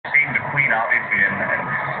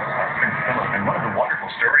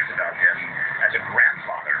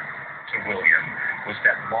was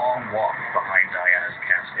that long walk behind Diana's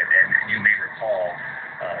casket. And you may recall,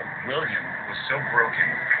 William was so broken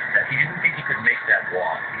that he didn't think he could make that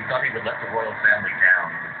walk. He thought he would let the royal family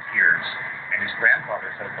down with tears. And his grandfather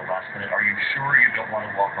said at the last minute, "Are you sure you don't want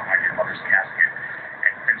to walk behind your mother's